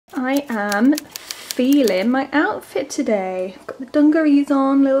I am feeling my outfit today. I've got the dungarees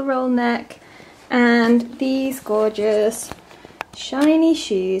on, little roll neck, and these gorgeous shiny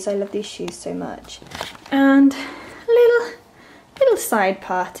shoes. I love these shoes so much. And a little side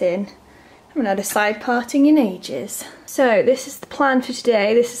parting. I haven't had a side parting in ages. So this is the plan for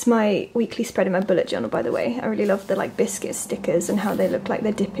today. This is my weekly spread in my bullet journal, by the way. I really love the like biscuit stickers and how they look like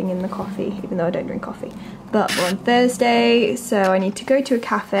they're dipping in the coffee, even though I don't drink coffee. But we're on Thursday, so I need to go to a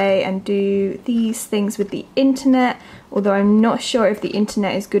cafe and do these things with the internet, although I'm not sure if the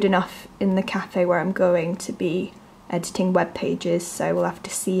internet is good enough in the cafe where I'm going to be editing web pages, so we'll have to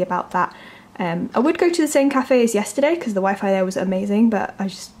see about that. I would go to the same cafe as yesterday because the Wi-Fi there was amazing, but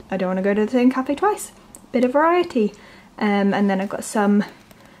I don't want to go to the same cafe twice. Bit of variety. And then I've got some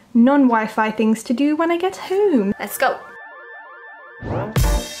non-Wi-Fi things to do when I get home. Let's go.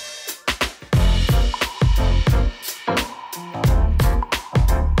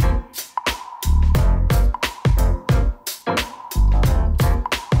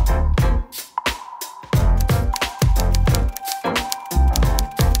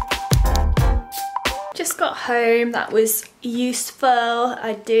 Just got home, that was useful.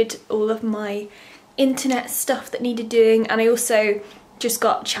 I did all of my internet stuff that needed doing, and I also just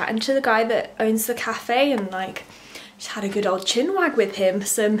got chatting to the guy that owns the cafe and like just had a good old chin wag with him.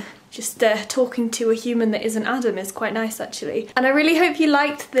 Talking to a human that isn't Adam is quite nice actually. And I really hope you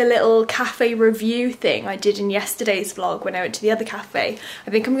liked the little cafe review thing I did in yesterday's vlog when I went to the other cafe. I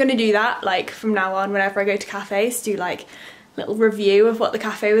think I'm gonna do that like from now on whenever I go to cafes, do like little review of what the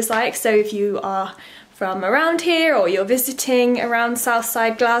cafe was like. So if you are from around here or you're visiting around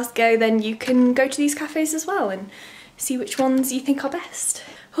Southside Glasgow, then you can go to these cafes as well and see which ones you think are best.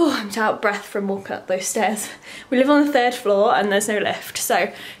 Oh, I'm out of breath from walking up those stairs. We live on the 3rd floor and there's no lift,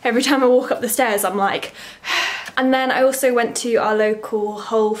 so every time I walk up the stairs I'm like And then I also went to our local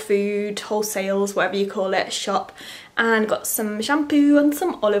Whole Food, wholesales, whatever you call it, shop, and got some shampoo and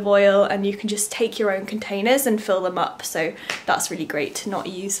some olive oil, and you can just take your own containers and fill them up, so that's really great to not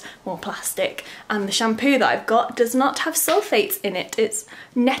use more plastic. And the shampoo that I've got does not have sulfates in it. It's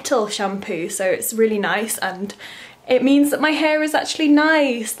nettle shampoo, so it's really nice, and it means that my hair is actually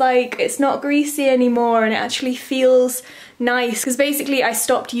nice, like it's not greasy anymore, and it actually feels nice. Because basically I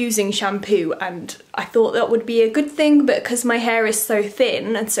stopped using shampoo and I thought that would be a good thing, but because my hair is so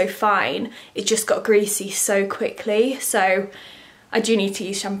thin and so fine, it just got greasy so quickly. So I do need to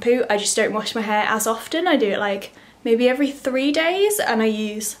use shampoo. I just don't wash my hair as often. I do it like maybe every 3 days, and I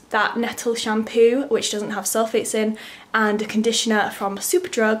use that nettle shampoo, which doesn't have sulfates in, and a conditioner from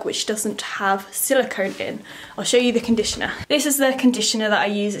Superdrug, which doesn't have silicone in. I'll show you the conditioner. This is the conditioner that I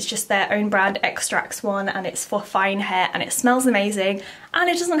use. It's just their own brand extracts one, and it's for fine hair, and it smells amazing, and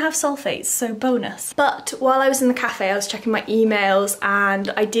it doesn't have sulfates, so bonus. But while I was in the cafe, I was checking my emails,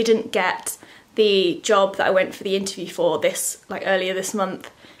 and I didn't get the job that I went for the interview for earlier this month.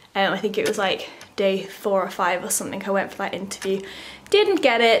 I think it was like day 4 or 5 or something I went for that interview. Didn't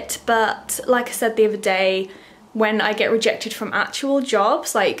get it, but like I said the other day, when I get rejected from actual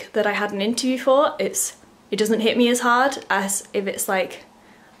jobs like that I had an interview for, it doesn't hit me as hard as if it's like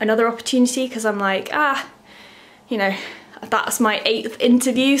another opportunity, because I'm like, you know, that's my 8th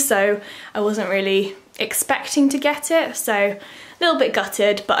interview, so I wasn't really expecting to get it, so a little bit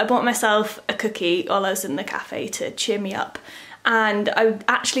gutted. But I bought myself a cookie while I was in the cafe to cheer me up. And I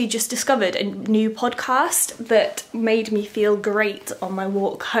actually just discovered a new podcast that made me feel great on my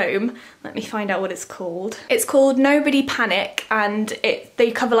walk home. Let me find out what it's called. It's called Nobody Panic, and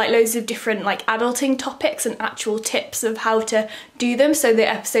they cover like loads of different like adulting topics and actual tips of how to do them. So the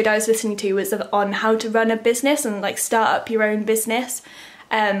episode I was listening to was on how to run a business and like start up your own business,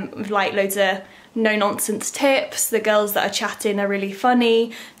 with like loads of no nonsense tips. The girls that are chatting are really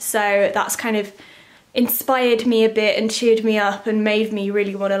funny, so that's kind of inspired me a bit and cheered me up and made me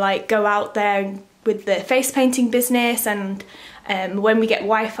really want to like go out there with the face painting business. And when we get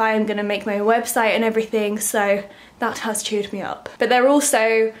Wi-Fi, I'm gonna make my own website and everything, so that has cheered me up. But they're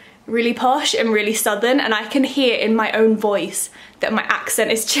also really posh and really southern, and I can hear in my own voice that my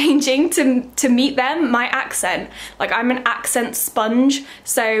accent is changing to meet them. My accent, like I'm an accent sponge,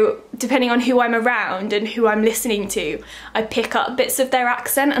 so depending on who I'm around and who I'm listening to, I pick up bits of their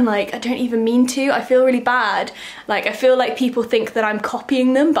accent, and like I don't even mean to. I feel really bad. Like I feel like people think that I'm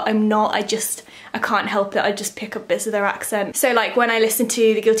copying them, but I'm not. I can't help it. I just pick up bits of their accent. So like when I listen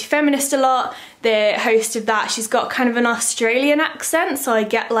to The Guilty Feminist a lot, the host of that, she's got kind of an Australian accent, so I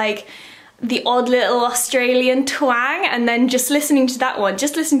get like the odd little Australian twang, and then just listening to that one,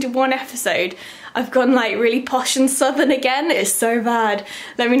 just listening to one episode, I've gone like really posh and southern again. It's so bad.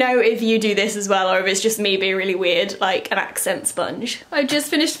 Let me know if you do this as well, or if it's just me being really weird, like an accent sponge. I just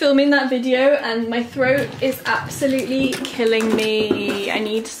finished filming that video and my throat is absolutely killing me. I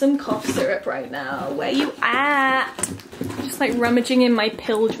need some cough syrup right now. Where you at? Just like rummaging in my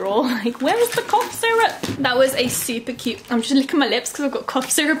pill drawer, like where's the cough syrup? That was a super cute, I'm just licking my lips because I've got cough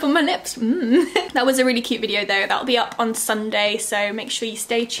syrup on my lips. That was a really cute video though. That'll be up on Sunday, so make sure you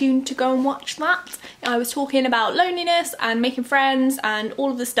stay tuned to go and watch that. I was talking about loneliness and making friends and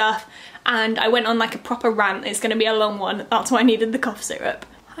all of the stuff, and I went on like a proper rant. It's gonna be a long one. That's why I needed the cough syrup.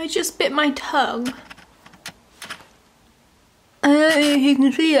 I just bit my tongue. I don't know if you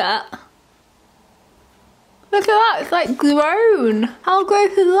can see that. Look at that, it's like grown. How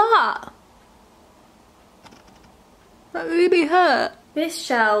gross is that? That really hurt. This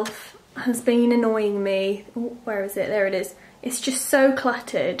shelf has been annoying me. Oh, where is it? There it is. It's just so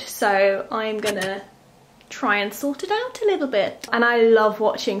cluttered, so I'm gonna try and sort it out a little bit. And I love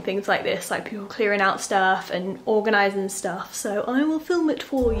watching things like this, like people clearing out stuff and organising stuff, so I will film it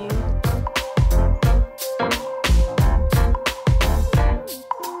for you.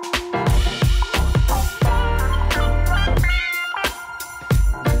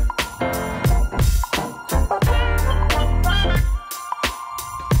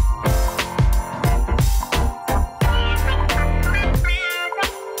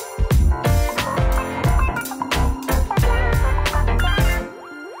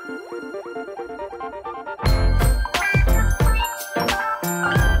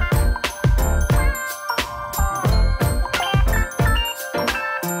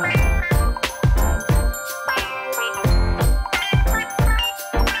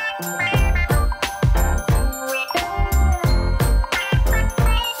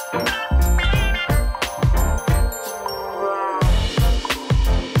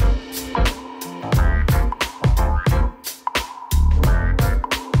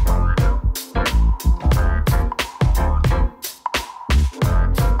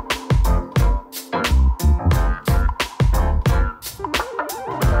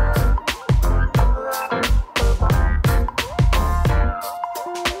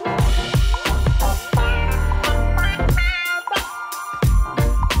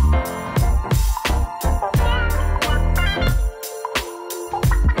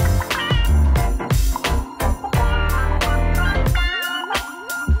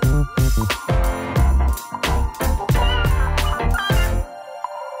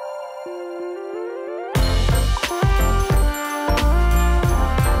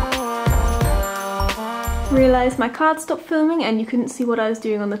 Realised my card stopped filming and you couldn't see what I was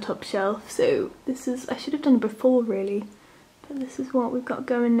doing on the top shelf, so this is, I should have done it before really, but this is what we've got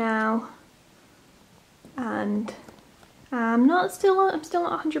going now. And I'm still not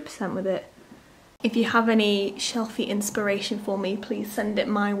 100% with it. If you have any shelfie inspiration for me, please send it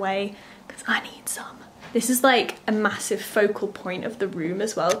my way, because I need some. This is like a massive focal point of the room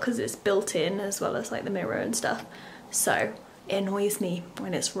as well, because it's built in as well as like the mirror and stuff, so it annoys me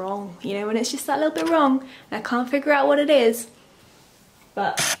when it's wrong, you know, when it's just that little bit wrong and I can't figure out what it is,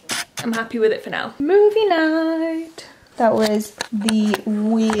 but I'm happy with it for now. Movie night. That was the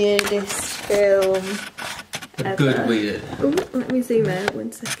weirdest film ever. Good weird. Ooh, let me zoom out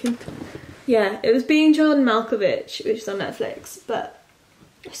 1 second. Yeah, it was Being John Malkovich, which is on Netflix, but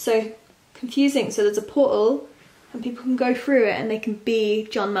it's so confusing. So there's a portal and people can go through it and they can be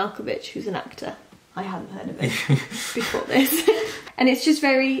John Malkovich, who's an actor. I hadn't heard of it before this. And it's just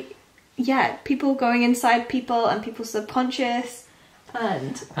very, yeah, people going inside people and people's subconscious,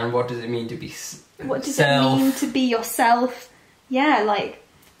 and what does it mean to be what does it mean to be yourself? Yeah, like,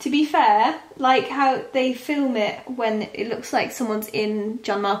 to be fair, like how they film it when it looks like someone's in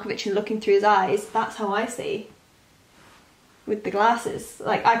John Malkovich and looking through his eyes, that's how I see with the glasses.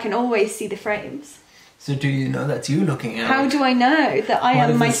 Like, I can always see the frames. So do you know that's you looking at? How do I know that I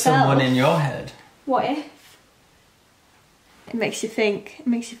am myself? What if there's someone in your head? What if? It makes you think. It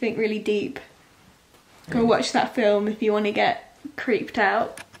makes you think really deep. Go watch that film if you want to get creeped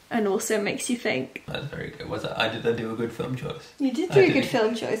out, and also makes you think. That's very good. Did I do a good film choice? You did do a good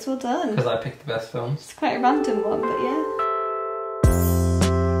film choice. Well done. Because I picked the best films. It's quite a random one, but yeah.